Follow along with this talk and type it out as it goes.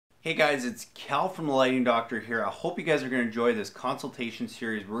Hey guys, it's Cal from the Lighting Doctor here. I hope you guys are going to enjoy this consultation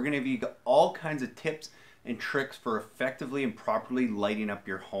series. We're going to give you all kinds of tips and tricks for effectively and properly lighting up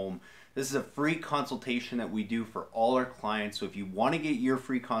your home. This is a free consultation that we do for all our clients. So if you want to get your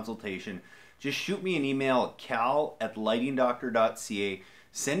free consultation, just shoot me an email at cal@lightingdoctor.ca.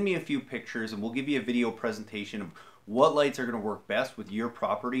 Send me a few pictures and we'll give you a video presentation of what lights are going to work best with your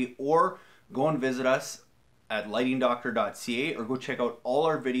property, or go and visit us at lightingdoctor.ca or go check out all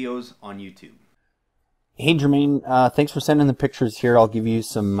our videos on YouTube. Hey Jermaine, thanks for sending the pictures here. I'll give you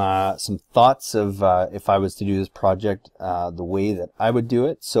some thoughts of if I was to do this project the way that I would do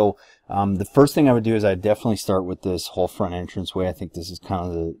it. So the first thing I would do is I'd definitely start with this whole front entranceway. I think this is kind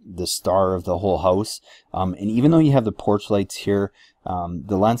of the star of the whole house. And even though you have the porch lights here,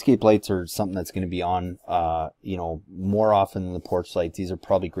 the landscape lights are something that's going to be on more often than the porch lights. These are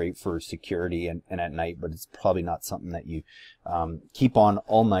probably great for security and at night, but it's probably not something that you keep on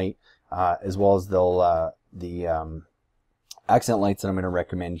all night. As well as the accent lights that I'm going to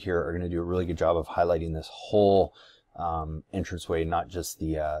recommend here are going to do a really good job of highlighting this whole entranceway, not just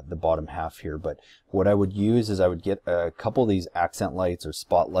the bottom half here. But what I would use is I would get a couple of these accent lights or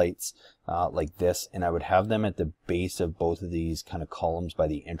spotlights like this, and I would have them at the base of both of these kind of columns by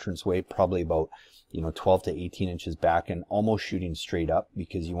the entranceway, probably about 12 to 18 inches back and almost shooting straight up,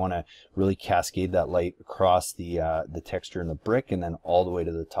 because you want to really cascade that light across the texture in the brick and then all the way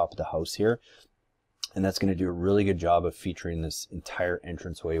to the top of the house here. And that's going to do a really good job of featuring this entire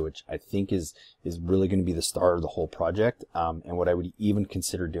entranceway, which I think is really going to be the star of the whole project. And what I would even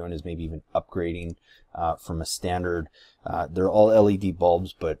consider doing is maybe even upgrading from a standard, they're all LED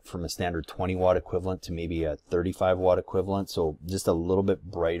bulbs, but from a standard 20 watt equivalent to maybe a 35 watt equivalent. So just a little bit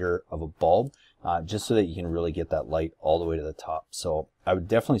brighter of a bulb, just so that you can really get that light all the way to the top. So I would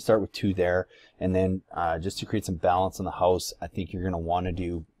definitely start with 2 there. And then just to create some balance in the house, I think you're going to want to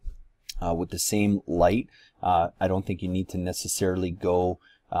do with the same light. I don't think you need to necessarily go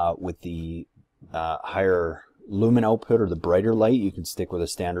with the higher lumen output or the brighter light. You can stick with a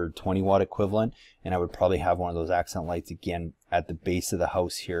standard 20 watt equivalent, and I would probably have one of those accent lights again at the base of the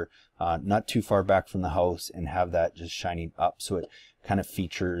house here, not too far back from the house, and have that just shining up so it kind of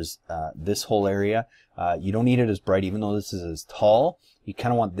features this whole area. You don't need it as bright, even though this is as tall. You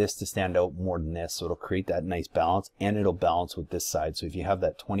kind of want this to stand out more than this, so it'll create that nice balance, and it'll balance with this side. So if you have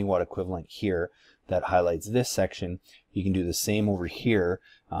that 20 watt equivalent here that highlights this section, you can do the same over here.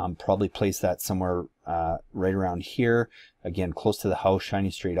 Probably place that somewhere right around here, again close to the house, shining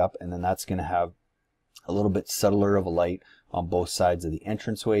straight up, and then that's going to have a little bit subtler of a light on both sides of the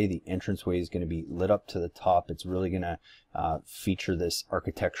entranceway. The entranceway is going to be lit up to the top. It's really going to feature this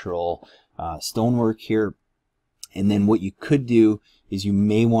architectural stonework here. And then what you could do is you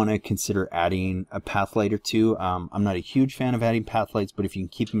may want to consider adding a path light or two. I'm not a huge fan of adding path lights, but if you can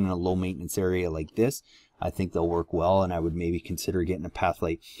keep them in a low maintenance area like this, I think they'll work well. And I would maybe consider getting a path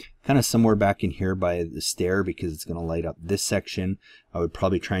light kind of somewhere back in here by the stair, because it's going to light up this section. I would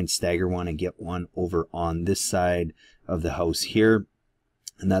probably try and stagger one and get one over on this side of the house here.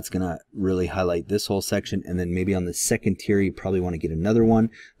 And that's going to really highlight this whole section. And then maybe on the second tier, you probably want to get another one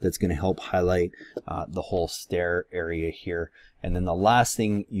that's going to help highlight the whole stair area here. And then the last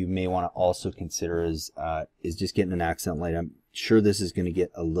thing you may want to also consider is just getting an accent light. I'm sure this is going to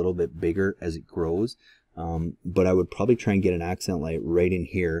get a little bit bigger as it grows, but I would probably try and get an accent light right in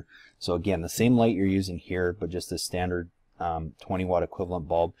here. So again, the same light you're using here, but just a standard 20 watt equivalent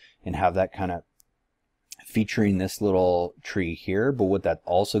bulb, and have that kind of featuring this little tree here. But what that's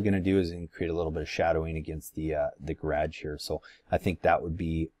also going to do is create a little bit of shadowing against the garage here. So I think that would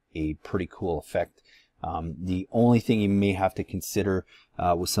be a pretty cool effect. The only thing you may have to consider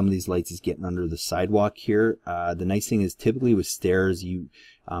with some of these lights is getting under the sidewalk here. The nice thing is typically with stairs,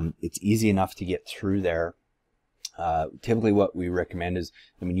 it's easy enough to get through there. Typically what we recommend is,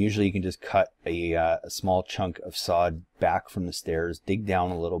 usually you can just cut a small chunk of sod back from the stairs, dig down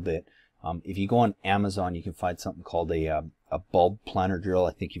a little bit. If you go on Amazon, you can find something called a bulb planter drill.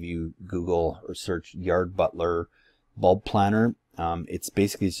 I think if you Google or search Yard Butler bulb planter, it's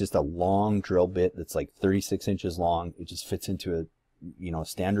just a long drill bit that's like 36 inches long. It just fits into a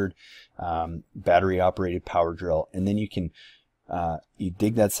standard battery operated power drill, and then you can you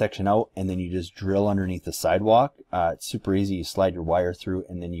dig that section out, and then you just drill underneath the sidewalk. It's super easy. You slide your wire through,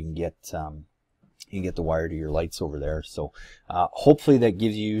 and then you can get the wire to your lights over there. So hopefully that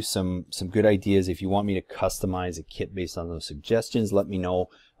gives you some good ideas. If you want me to customize a kit based on those suggestions, let me know,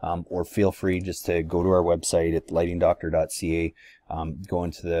 or feel free just to go to our website at lightingdoctor.ca, go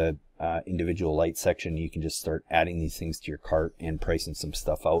into the individual light section. You can just start adding these things to your cart and pricing some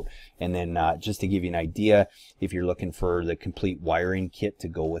stuff out. And then just to give you an idea, if you're looking for the complete wiring kit to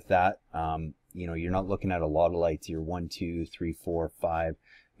go with that, you know, you're not looking at a lot of lights. You're 1, 2, 3, 4, 5,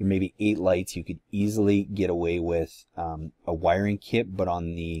 maybe 8 lights. You could easily get away with a wiring kit, but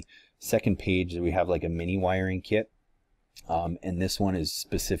on the second page we have like a mini wiring kit. And this one is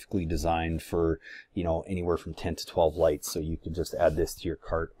specifically designed for, you know, anywhere from 10 to 12 lights. So you can just add this to your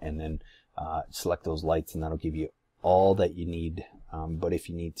cart and then select those lights, and that'll give you all that you need. But if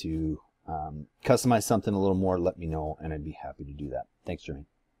you need to customize something a little more, let me know and I'd be happy to do that. Thanks, Jermaine.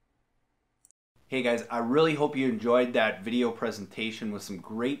 Hey guys, I really hope you enjoyed that video presentation with some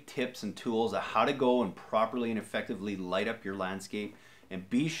great tips and tools on how to go and properly and effectively light up your landscape. And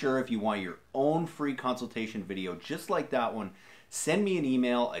be sure, if you want your own free consultation video just like that one, send me an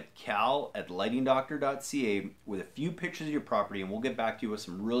email at cal@lightingdoctor.ca with a few pictures of your property, and we'll get back to you with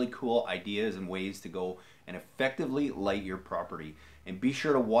some really cool ideas and ways to go and effectively light your property. And be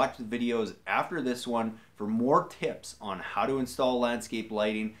sure to watch the videos after this one for more tips on how to install landscape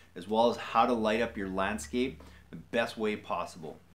lighting, as well as how to light up your landscape the best way possible.